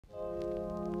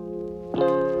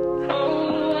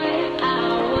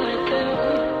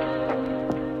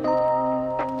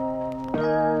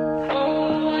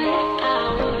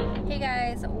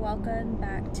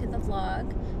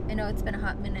it's been a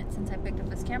hot minute since I picked up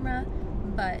this camera,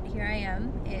 but here I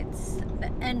am. It's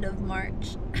the end of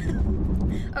March.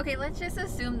 Okay, let's just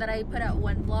assume that I put out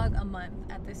one vlog a month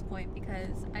at this point,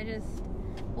 because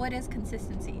what is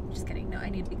consistency? Just kidding, no, I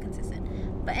need to be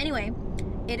consistent. But anyway,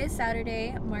 it is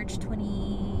Saturday, March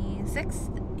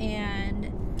 26th, and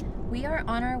we are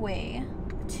on our way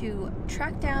to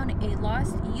track down a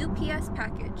lost UPS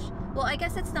package. Well, I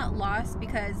guess it's not lost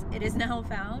because it is now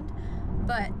found,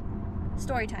 but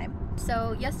story time.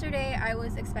 So yesterday I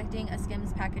was expecting a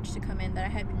SKIMS package to come in that I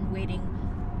had been waiting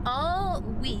all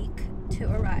week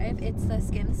to arrive. It's the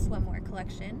SKIMS swimwear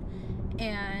collection,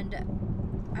 and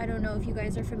I don't know if you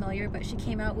guys are familiar, but she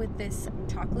came out with this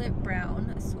chocolate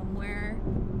brown swimwear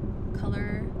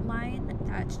color line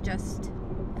that's just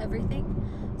everything.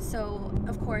 So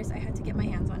of course I had to get my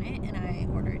hands on it, and I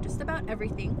ordered just about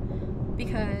everything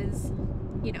because,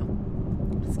 you know,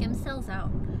 SKIMS sells out.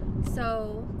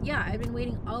 So yeah, I've been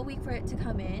waiting all week for it to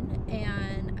come in,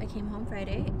 and I came home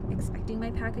Friday expecting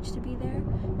my package to be there,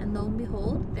 and lo and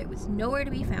behold, it was nowhere to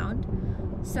be found.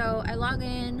 So I log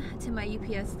in to my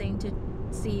UPS thing to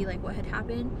see like what had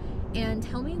happened, and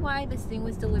tell me why this thing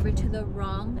was delivered to the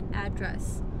wrong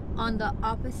address on the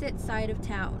opposite side of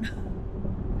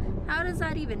town. How does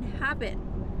that even happen?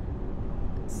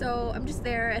 So I'm just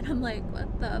there and I'm like,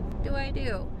 what the f do I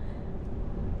do?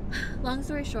 Long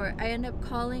story short, I end up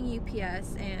calling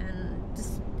UPS, and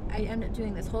I end up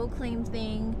doing this whole claim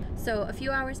thing. So a few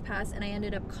hours passed and I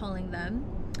ended up calling them,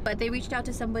 but they reached out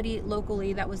to somebody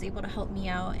locally that was able to help me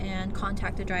out and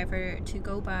contact a driver to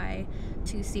go by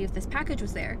to see if this package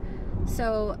was there.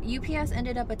 So UPS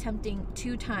ended up attempting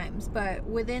 2 times, but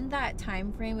within that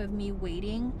time frame of me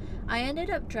waiting, I ended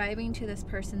up driving to this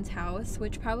person's house,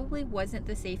 which probably wasn't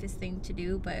the safest thing to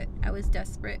do, but I was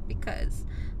desperate because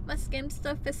my SKIMS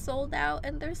stuff is sold out,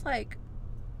 and there's like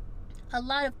a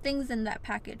lot of things in that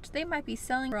package they might be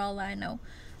selling for all I know.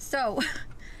 So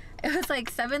it was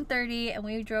like 7:30 and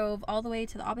we drove all the way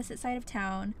to the opposite side of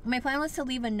town. My plan was to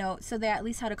leave a note so they at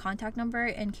least had a contact number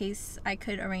in case I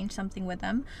could arrange something with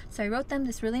them. So I wrote them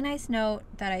this really nice note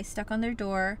that I stuck on their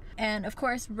door. And of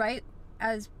course, right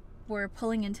as we're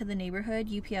pulling into the neighborhood,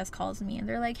 UPS calls me and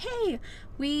they're like, hey,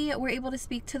 we were able to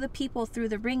speak to the people through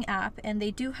the Ring app and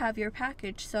they do have your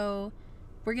package, so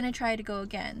we're gonna try to go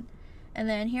again. And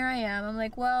then here I am, I'm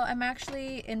like, well, I'm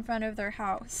actually in front of their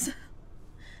house.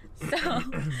 So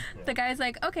the guy's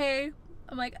like, okay.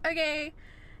 I'm like, okay.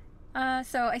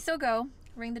 So I still go,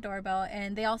 ring the doorbell,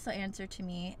 and they also answer to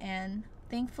me, and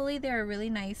thankfully they're a really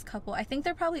nice couple. I think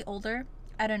they're probably older,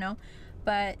 I don't know,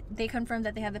 but they confirmed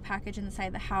that they had the package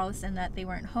inside the house and that they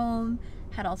weren't home.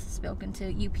 Had also spoken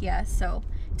to UPS, so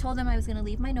I told them I was gonna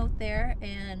leave my note there.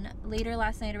 And later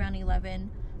last night around 11,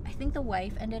 I think the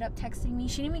wife ended up texting me.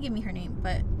 She didn't even give me her name,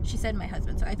 but she said my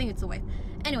husband, so I think it's the wife.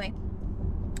 Anyway,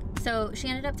 so she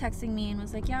ended up texting me and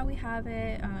was like, yeah, we have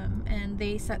it, and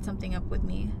they set something up with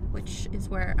me, which is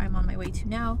where I'm on my way to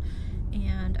now,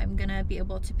 and I'm gonna be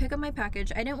able to pick up my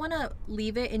package. I didn't want to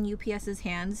leave it in UPS's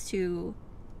hands to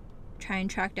try and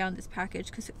track down this package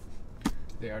because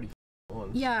they already won.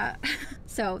 Yeah.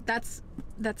 So that's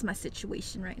my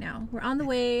situation right now. We're on the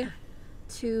way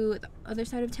to the other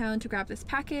side of town to grab this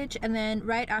package, and then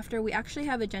right after we actually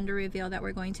have a gender reveal that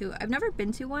we're going to. I've never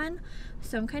been to one,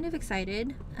 so I'm kind of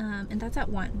excited, and that's at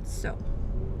 1. So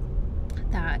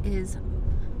that is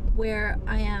where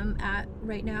I am at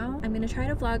right now. I'm gonna try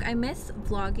to vlog. I miss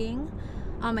vlogging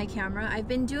on my camera. I've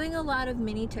been doing a lot of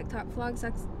mini TikTok vlogs.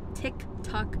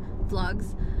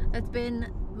 That's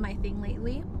been my thing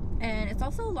lately, and it's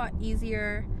also a lot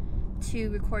easier to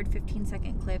record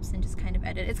 15-second clips and just kind of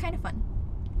edit. It's kind of fun.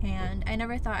 And I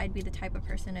never thought I'd be the type of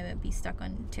person to be stuck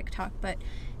on TikTok, but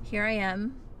here I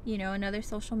am, you know, another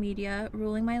social media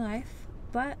ruling my life,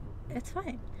 but it's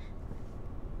fine.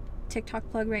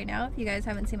 TikTok plug right now. If you guys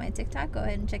haven't seen my TikTok, go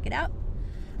ahead and check it out.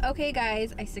 Okay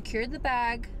guys, I secured the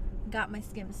bag, got my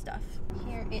SKIMS stuff.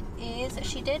 Here it is.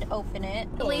 She did open it.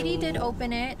 The lady did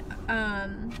open it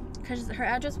because her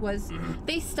address was,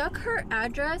 they stuck her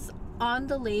address on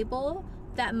the label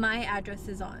that my address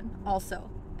is on also.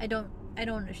 I don't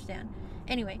understand.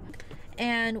 Anyway,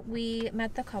 and we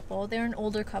met the couple. They're an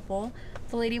older couple.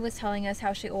 The lady was telling us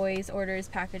how she always orders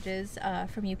packages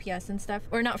from UPS and stuff,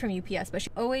 or not from UPS, but she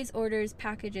always orders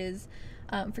packages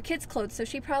for kids' clothes. So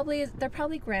they're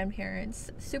probably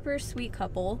grandparents. Super sweet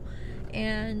couple.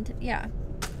 And yeah,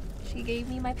 she gave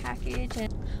me my package,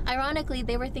 and ironically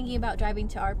they were thinking about driving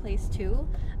to our place too,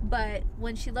 but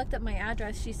when she looked at my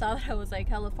address she saw that I was like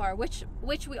hella far, which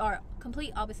we are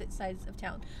complete opposite sides of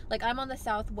town. Like I'm on the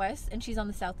southwest and she's on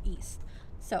the southeast,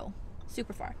 so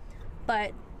super far.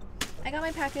 But I got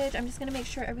my package. I'm just gonna make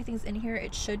sure everything's in here.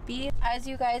 It should be. As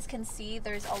you guys can see,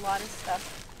 there's a lot of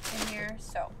stuff in here,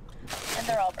 so, and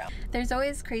they're all brown. There's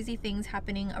always crazy things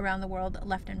happening around the world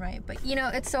left and right, but you know,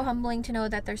 it's so humbling to know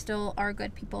that there still are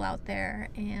good people out there,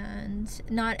 and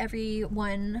not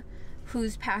everyone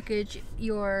whose package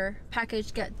your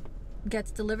package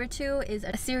gets delivered to is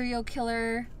a serial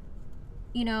killer,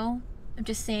 you know. I'm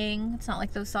just saying, it's not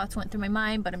like those thoughts went through my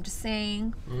mind, but I'm just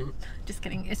saying. Just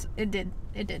kidding. It did.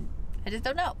 I just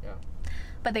don't know. Yeah.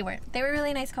 But they weren't. They were a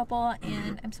really nice couple,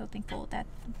 and I'm so thankful that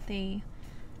they,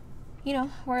 you know,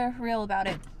 were real about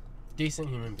it. Decent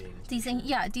human beings. Decent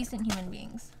human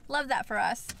beings. Love that for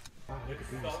us. Oh, look at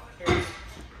these.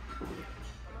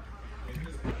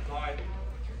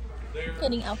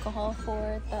 Getting alcohol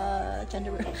for the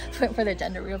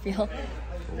gender reveal.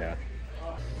 Yeah.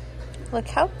 Look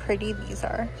how pretty these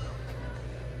are.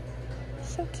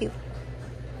 So cute.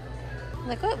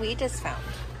 Look what we just found.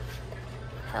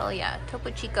 Hell yeah, Topo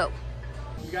Chico.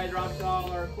 You guys are obviously all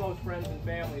our close friends and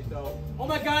family, so. Oh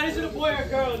my God, is it a boy or a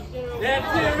girl?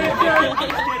 That's it, right there.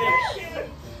 Just kidding.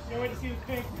 Can't wait to see the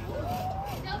pink.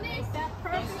 Don't miss that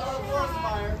perfect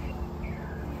shot.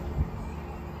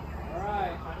 All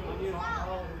right.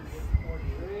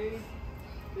 3,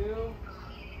 2.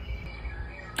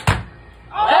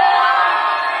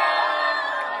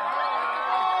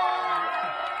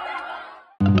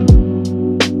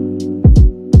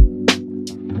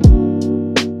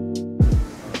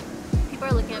 People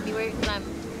are looking at me weird because I'm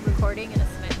recording in a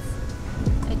Smiths.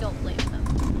 I don't blame them.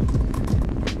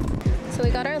 So we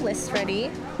got our list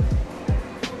ready,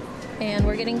 and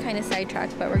we're getting kind of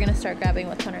sidetracked, but we're gonna start grabbing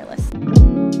what's on our list.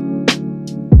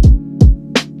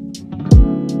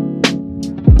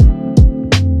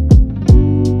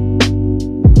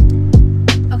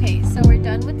 Okay, so we're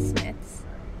done with Smiths,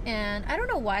 and I don't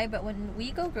know why, but when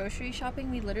we go grocery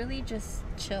shopping, we literally just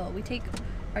chill. We take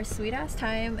our sweet ass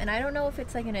time, and I don't know if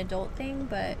it's like an adult thing,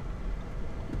 but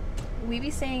we be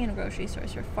staying in grocery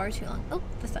stores for far too long. Oh,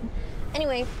 the sun.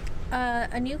 Anyway,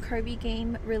 a new Kirby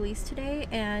game released today,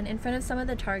 and in front of some of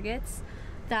the Targets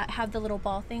that have the little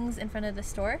ball things in front of the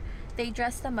store, they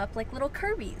dressed them up like little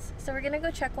Kirby's. So we're gonna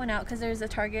go check one out because there's a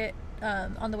Target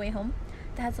on the way home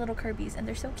that has little Kirby's, and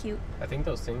they're so cute. I think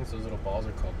those little balls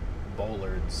are called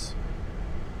bollards.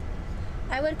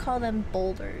 I would call them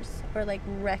boulders, or like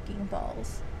wrecking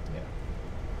balls. Yeah.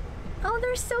 Oh,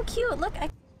 they're so cute. Look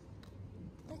at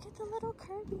the little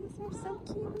Kirby's. They're so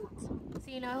cute. So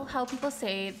you know how people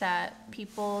say that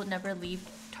people never leave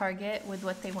Target with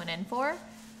what they went in for?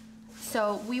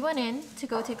 So we went in to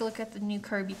go take a look at the new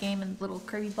Kirby game and little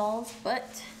Kirby balls,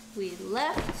 but we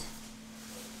left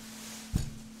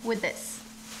with this.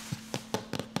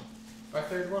 Our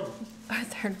third one. Our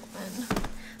third one.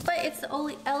 But it's the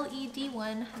only LED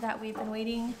one that we've been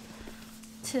waiting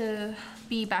to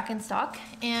be back in stock.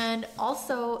 And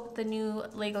also the new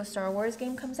Lego Star Wars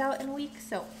game comes out in a week.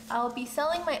 So I'll be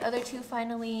selling my other two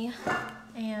finally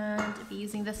and be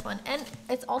using this one. And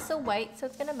it's also white, so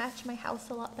it's gonna match my house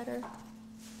a lot better.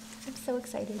 I'm so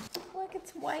excited. Look,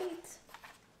 it's white.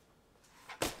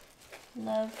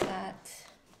 Love that.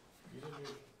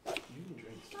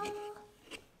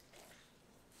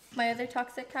 My other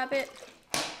toxic habit,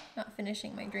 not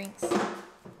finishing my drinks.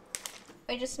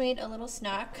 I just made a little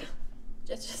snack,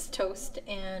 just toast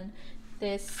and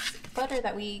this butter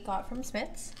that we got from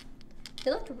Smith's. It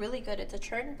looked really good. It's a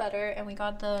churned butter, and we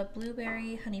got the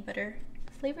blueberry honey butter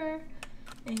flavor.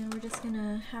 And we're just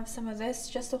gonna have some of this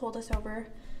just to hold us over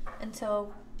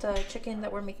until the chicken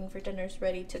that we're making for dinner is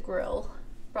ready to grill.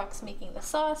 Brock's making the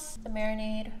sauce, the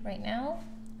marinade right now.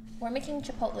 We're making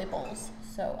chipotle bowls,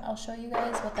 so I'll show you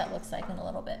guys what that looks like in a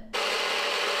little bit.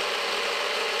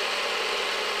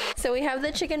 So we have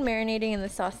the chicken marinating in the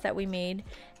sauce that we made,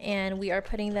 and we are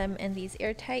putting them in these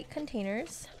airtight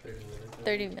containers.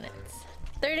 30 minutes.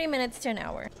 30 minutes to an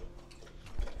hour.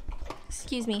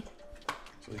 Excuse me.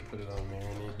 So we put it on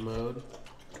marinade mode.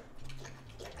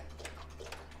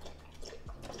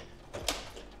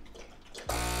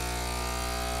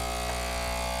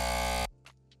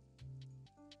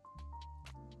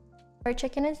 Our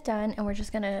chicken is done, and we're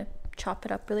just gonna chop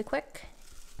it up really quick.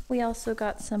 We also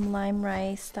got some lime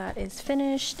rice that is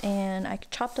finished, and I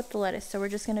chopped up the lettuce. So we're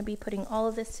just gonna be putting all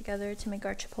of this together to make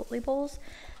our chipotle bowls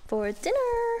for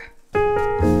dinner.